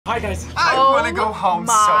Hi guys. I want to go home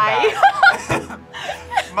so bad.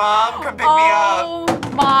 Mom, come pick me up. Oh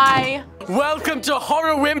my. Welcome to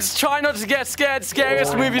Horror Wimps Try Not to Get Scared,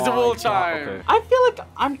 Scariest movies of all time. Okay. I feel like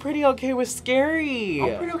I'm pretty okay with scary.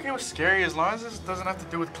 I'm pretty okay with scary as long as this doesn't have to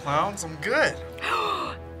do with clowns. I'm good.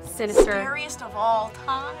 Sinister. Scariest of all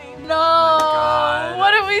time. No. Oh my God.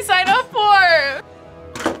 What did we sign up for?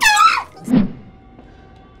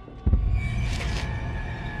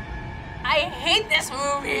 I hate this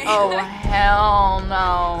movie. Oh hell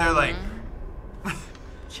no. They're like,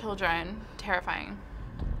 children. Terrifying.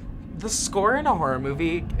 The score in a horror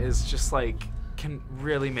movie is just like, can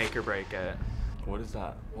really make or break it. What is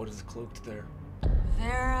that? What is cloaked there?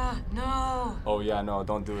 Vera, no. Oh yeah, no,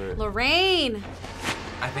 don't do it. Lorraine.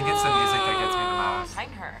 I think it's the music that gets me the most.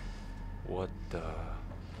 Find her. What the?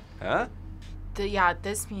 Huh? Yeah,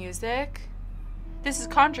 this music. This is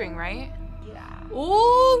Conjuring, right? Yeah.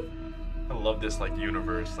 Ooh. I love this like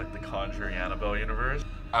universe, like the Conjuring Annabelle universe.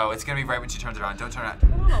 Oh, it's gonna be right when she turns it on. Don't turn it on.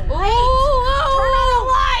 Turn on the light. Turn on the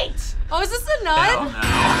light. Oh, is this a nun? Hell no.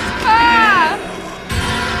 Ah!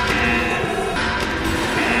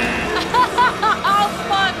 Oh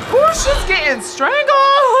fuck! Who's just getting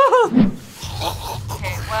strangled?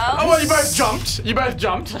 Okay, well. Oh, well, you both jumped. You both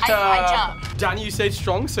jumped. I jumped. Danny, you stayed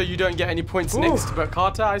strong, so you don't get any points next. But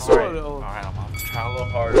Carter, I saw a little. Alright, I'm trying a little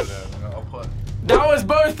harder then. I'll put. That was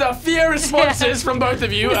both fear responses from both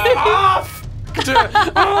of you. Off! It's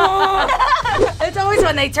always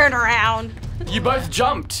when they turn around. You both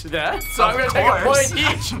jumped there, so I'm gonna Of take a course.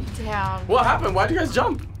 point each. Damn. What happened? Why did you guys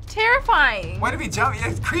jump? Terrifying. Why did we jump?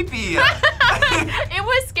 It's creepy. It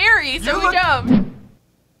was scary, so You we look- jumped.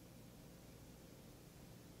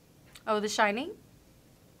 Oh, The Shining?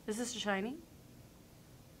 Is this The Shining?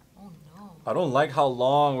 Oh no. I don't like how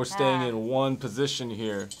long we're staying in one position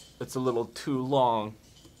here. It's a little too long.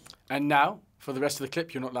 And now, for the rest of the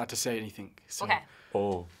clip, you're not allowed to say anything. So Okay.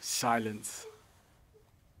 Oh. silence.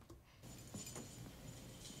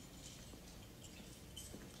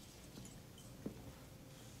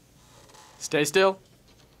 Stay still.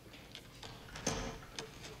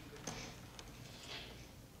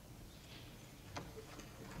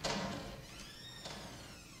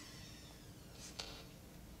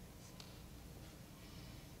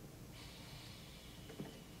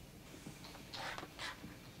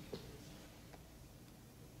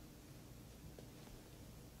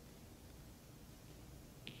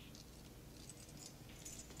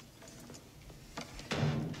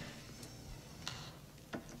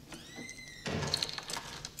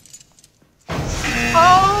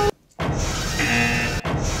 Oh.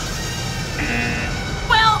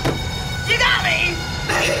 Well, you got me.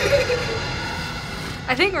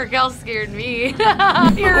 I think Raquelle scared me.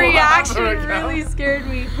 Your reaction really scared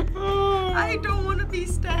me. I don't want to be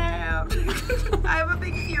stabbed. I have a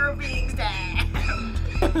big fear of being stabbed.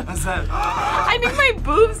 What's that? I think my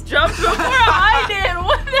boobs jumped before I did.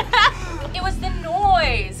 What the heck? It was the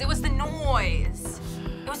noise. It was the noise.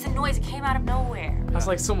 It was the noise. It came out of nowhere. I was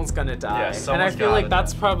like, someone's gonna die. Yeah, and I someone's feel like gotta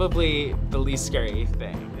that's probably the least scary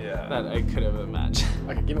thing Yeah. that I could have imagined.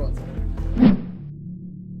 Okay, give me one second.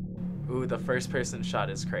 Ooh, the first person shot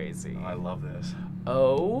is crazy. I love this.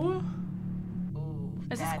 Oh? Ooh, Is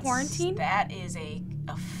this that's- quarantine? That is a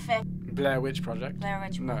effect. Blair Witch Project. Blair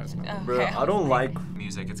Witch. No, it's not. Bro, I don't like.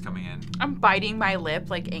 Music, it's coming in. I'm biting my lip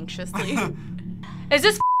like anxiously. Is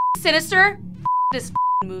this Sinister? This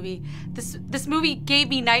movie. This movie gave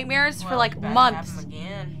me nightmares for like months.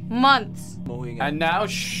 Again. Months. Mowing And now,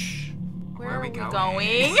 shh. Where are are we we going?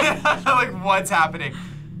 going? Like, what's happening?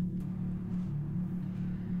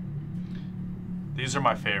 These are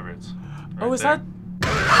my favorites. Oh, Right is there.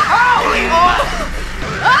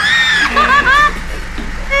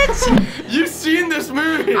 You've seen this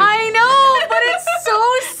movie. I know, but it's so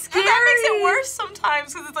scary. And that makes it worse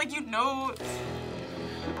sometimes because it's like you know.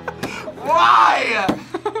 Why?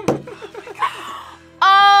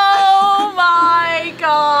 Oh my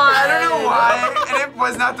god. I don't know why. And it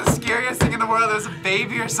was not the scariest thing in the world. It was a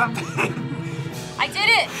baby or something. I did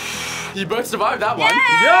it. You both survived that one.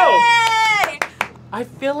 Yo! Yay! I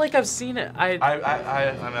feel like I've seen it. I mean,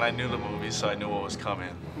 I knew the movie, so I knew what was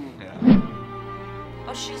coming. Yeah.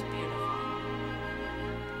 Oh, she's beautiful.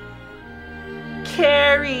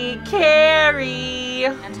 Carrie.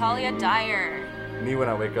 Natalia Dyer. Me when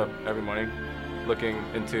I wake up every morning, looking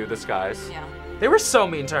into the skies. Yeah. They were so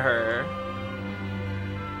mean to her.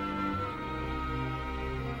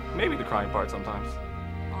 Maybe the crying part sometimes.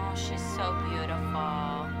 Oh, she's so beautiful.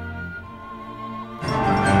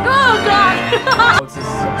 Oh god. Oh, it's just.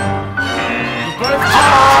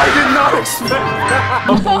 I did not expect that.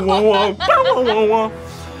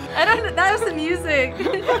 I don't know. That was the music.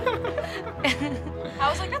 I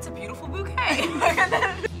was like, that's a beautiful bouquet.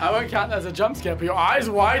 I won't count that as a jump scare, but your eyes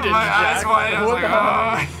widened. My eyes Jack. wide. I was What like, the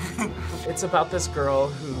hell? oh. It's about this girl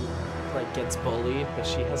who like gets bullied, but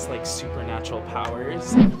she has like supernatural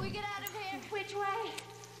powers. Can we get out of here? Which way?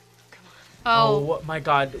 Oh. Oh my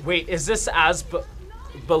god. Wait, is this as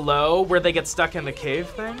below where they get stuck in the cave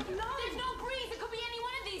thing? There's no breeze. It could be any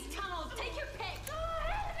one of these tunnels. Take your pick.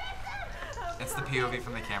 It's the POV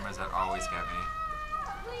from the cameras that always get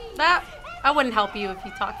me. That I wouldn't help you if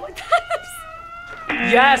you talked like that.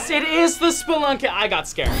 Yes, it is the spelunky. I got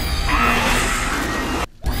scared.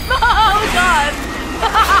 Oh god.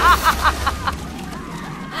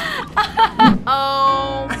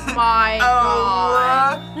 Oh my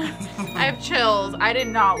god. Oh. I have chills. I did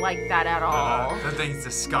not like that at all. That thing's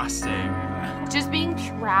disgusting. Just being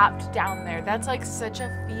trapped down there, that's like such a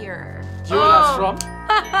fear. Do you know where that's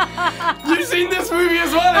from? You've seen this movie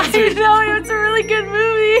as well, I Izzy. know, it's a really good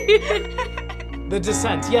movie. The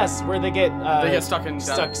Descent, yes, where they get stuck in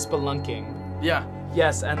spelunking. Yeah.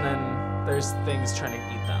 Yes, and then there's things trying to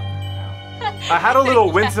eat them. I had a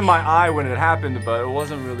little wince in my eye when it happened, but it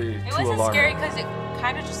wasn't really It too wasn't alarming. scary because it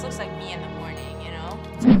kind of just looks like me in the morning, you know?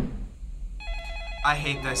 I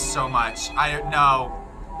hate this so much. I don't know.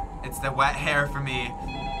 It's the wet hair for me.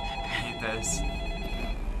 I hate this.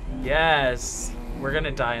 Yes, we're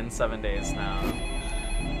gonna die in 7 days now.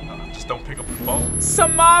 Just don't pick up the phone.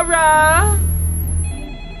 Samara! I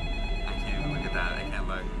can't even look at that. I can't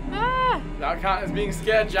look. That count as being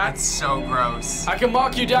scared, Jack. That's so gross. I can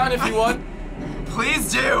mark you down if you want.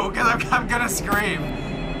 Please do, because I'm gonna scream.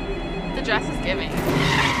 The dress is giving.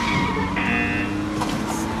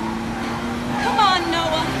 Come on,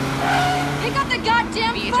 Noah. Pick up the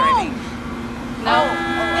goddamn Me phone. driving. No.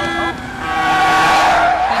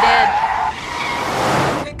 He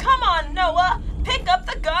did. Come on, Noah. Pick up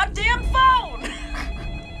the goddamn phone.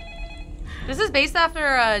 This is based after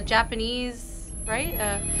a Japanese, right?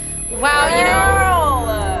 Wow, you know.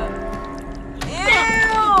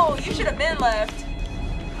 Ew. You should have been left.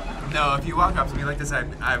 No, if you walk up to me like this,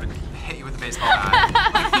 I would hit you with a baseball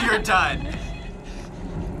bat. You're done.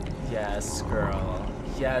 Yes, girl.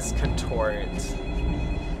 Yes, contort.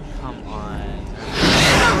 Come on.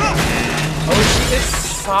 Oh, she is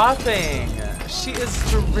sobbing. She is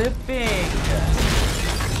dripping.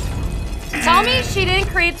 Tell me she didn't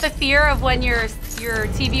create the fear of when your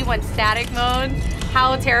TV went static mode.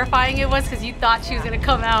 How terrifying it was because you thought she was gonna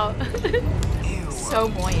come out. Ew. So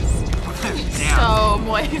moist. Damn. So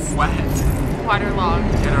moist. Wet. Waterlogged.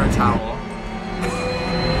 Get her a towel.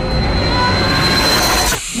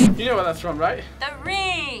 You know where that's from, right? The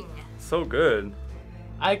ring. So good.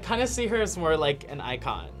 I kind of see her as more like an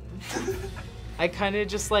icon. I kind of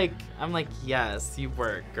just like, I'm like, yes, you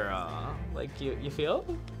work, girl. Like, you feel?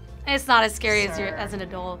 It's not as scary as an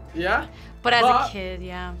adult, Yeah? but as a kid,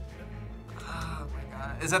 yeah. Oh my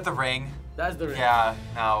god. Is that the ring? That's the ring. Yeah,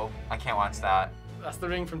 no, I can't watch that. That's the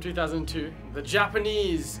ring from 2002. The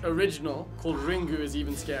Japanese original called Ringu is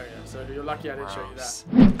even scarier, so you're lucky I didn't show you that.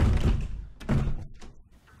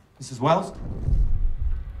 Mrs. Wells?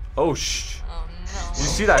 Oh, shh. Oh no. You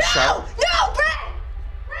see that shot? No, Brett.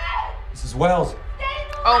 Mrs. Wells?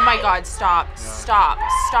 Oh my god, stop. Stop.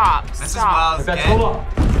 Stop. Mrs. Stop. Wells, Rebecca, get, hold on.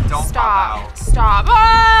 don't Stop. pop out. Stop.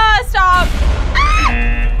 Ah, stop.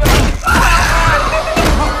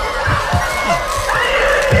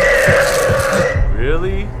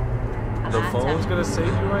 Really? The phone's gonna save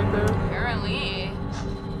you right there? Apparently.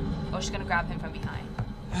 Oh, she's gonna grab him from behind.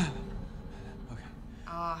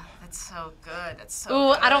 Oh, that's so good. That's so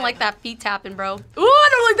Ooh, good. I don't like that feet tapping, bro. Ooh, I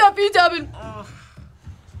don't like that feet tapping.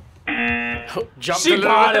 Jumped a She little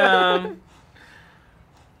got bit. him.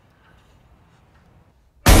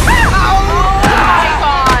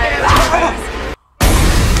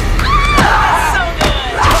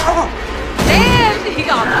 Damn, he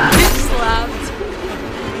got bitch slapped.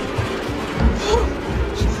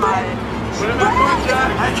 Put him in front,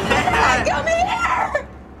 Jack.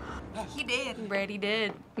 He did. Brady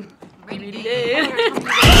did. Brady did. did.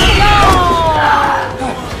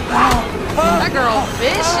 That girl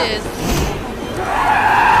vicious.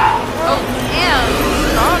 Oh, damn.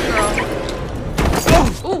 Strong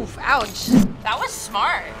girl. Oof, ouch. That was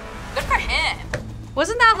smart. Good for him.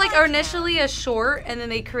 Wasn't that like initially a short and then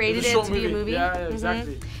they created It's it a short to be a movie? Yeah,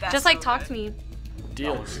 exactly. Just like Talk to Me.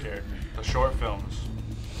 Deal. That scared me. The short films.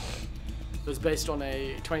 It was based on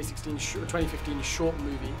a 2015 short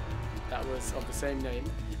movie that was of the same name.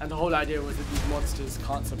 And the whole idea was that these monsters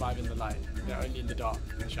can't survive in the light. They're only in the dark,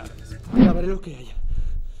 in the shadows.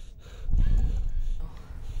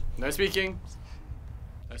 No speaking.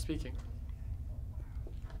 No speaking.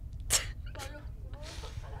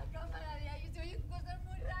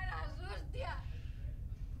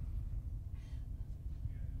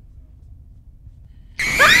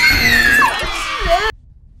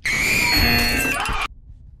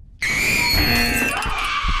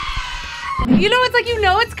 You know, it's like you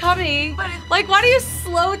know it's coming. But like, why do you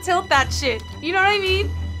slow tilt that shit? You know what I mean?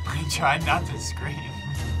 I tried not to scream.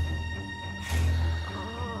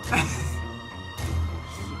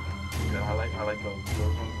 Yeah, I like those ones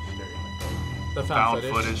are scary. The found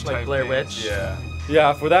footage like type Blair things. Witch. Yeah.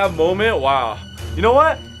 Yeah, for that moment, wow. You know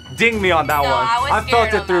what? Ding me on that one. I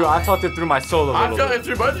felt it through. I felt it through my soul a little bit. I felt it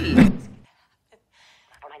through both of you.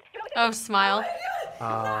 Oh, smile.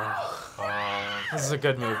 This is a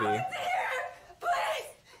good movie.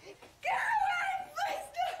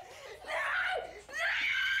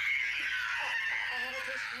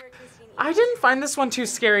 I didn't find this one too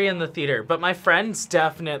scary in the theater, but my friends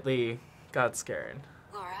definitely got scared.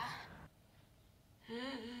 Laura?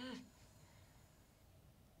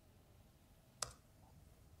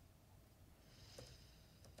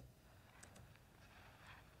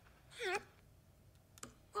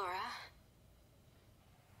 Laura?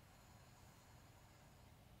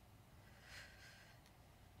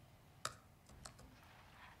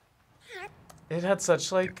 It had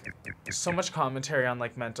such like so much commentary on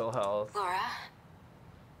like mental health. Laura?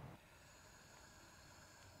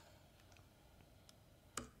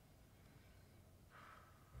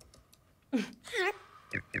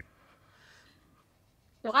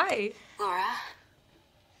 Why? Laura?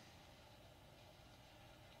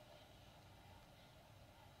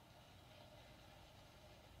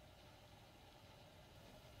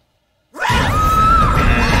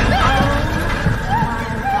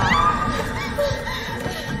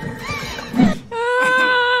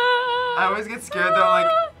 I always get scared that I'm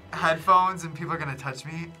like headphones and people are gonna touch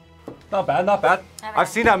me. Not bad, not bad. I've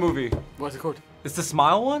seen that movie. What's it called? It's the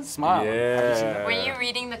Smile one? Smile. Yeah. Were you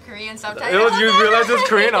reading the Korean It subtitles? was, you realized it's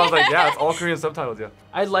Korean? I was like, yeah, it's all Korean subtitles, yeah.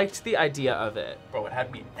 I liked the idea of it. Bro, it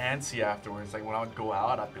had me antsy afterwards. Like when I would go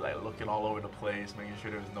out, I'd be like looking all over the place, making sure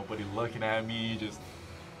there was nobody looking at me. Just.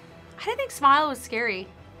 I didn't think Smile was scary.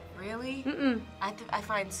 Really? Mm-mm. I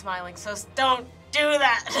find smiling so. Don't do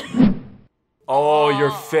that. Oh, your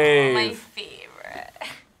fave. My favorite.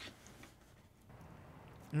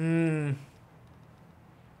 Mmm.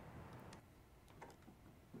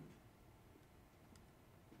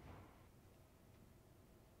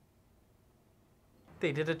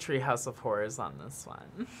 They did a Treehouse of Horrors on this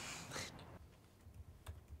one.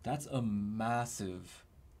 That's a massive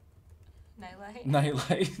Nightlight.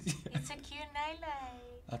 nightlight. It's a cute nightlight.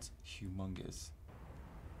 That's humongous.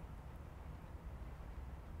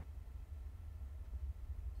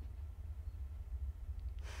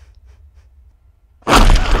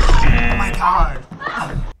 Oh my god.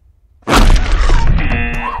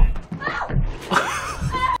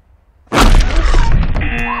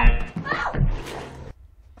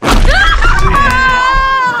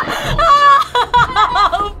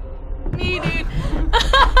 Me, dude.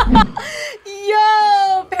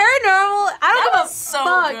 Yo, Paranormal. I don't give a so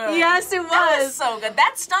fuck. good. Yes, it was. That was so good.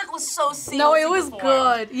 That stunt was so seamless. No, it was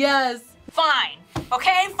good. Yes. Fine.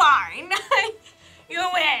 Okay, fine. You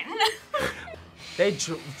win. They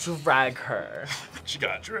drag her. She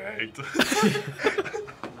got dragged.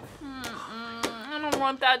 I don't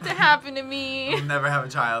want that to happen to me. I'll never have a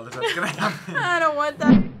child if that's gonna happen. I don't want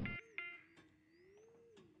that.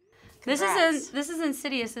 Congrats. This is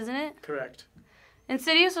Insidious, isn't it? Correct.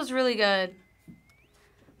 Insidious was really good.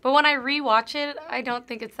 But when I rewatch it, I don't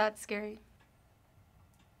think it's that scary.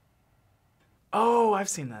 Oh, I've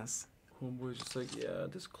seen this. Homeboy's just like, yeah,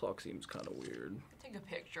 this clock seems kind of weird. Take a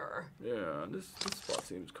picture. Yeah, this spot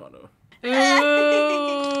seems kind of. Ooh,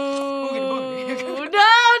 no!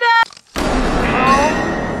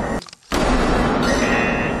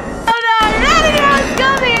 Oh no, Radio's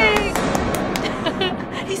coming!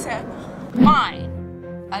 He said, fine.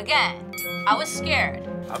 Again. I was scared.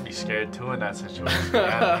 I'd be scared too in that situation.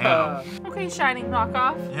 Goddamn. Okay, Shining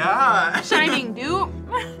knockoff. Yeah. Shining dupe.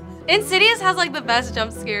 Insidious has like the best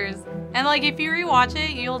jump scares. And like if you rewatch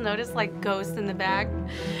it, you'll notice like ghosts in the back.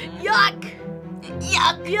 Yuck!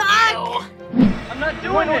 Yuck! Yuck! I'm not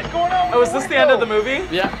doing it. What's going on? Oh, is this the end of the movie?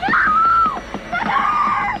 Yeah.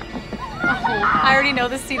 Oh, I already know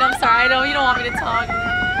this scene. I'm sorry. I know you don't want me to talk.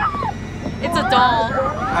 It's a doll.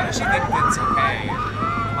 How does she think that's okay?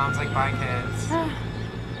 Mom's like buying kids.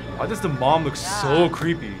 Why does the mom look so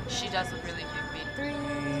creepy? She does look really creepy.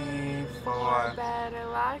 3, 4. Better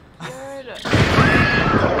lock your door.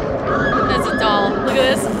 That's a doll. Look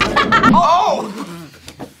at this. Oh!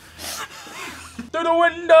 Through the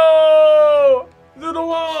window! Through the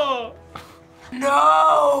wall!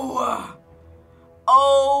 No!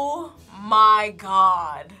 Oh my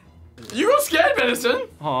god. You got scared, Benison.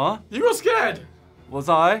 Huh? You got scared. Was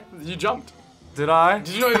I? You jumped. Did I?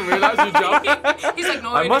 Did you not even realize you jumped? He's like,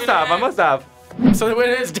 no, I must have. So the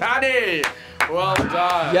winner is Dani. Well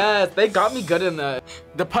done. Yes, they got me good in that.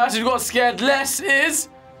 The person who got scared less is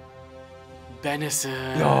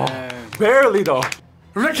Benison. Yo, barely though.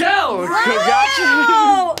 Raquelle.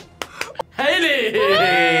 Oh! Haley.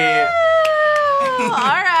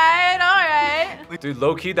 Alright. Dude,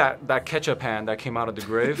 low-key, that ketchup hand that came out of the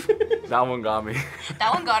grave, that one got me.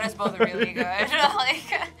 That one got us both really good. Like,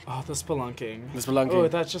 Oh, the spelunking. The spelunking. Oh,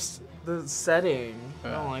 that's just the setting.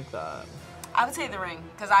 I don't like that. I would say The Ring,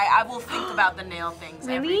 because I will think about the nail things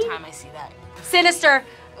every Really? time I see that. Sinister.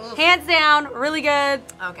 Hands down, really good.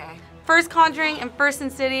 Okay. First Conjuring and first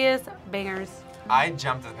Insidious, bangers. I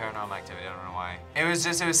jumped at Paranormal Activity, I don't know why. It was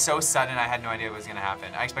so sudden, I had no idea what was gonna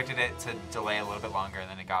happen. I expected it to delay a little bit longer, and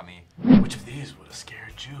then it got me. Which of these would have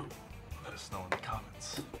scared you? Let us know in the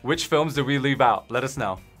comments. Which films did we leave out? Let us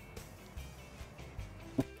know.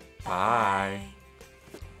 Bye.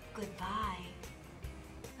 Goodbye.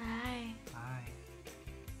 Bye.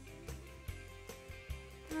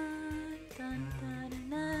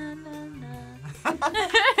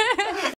 Bye.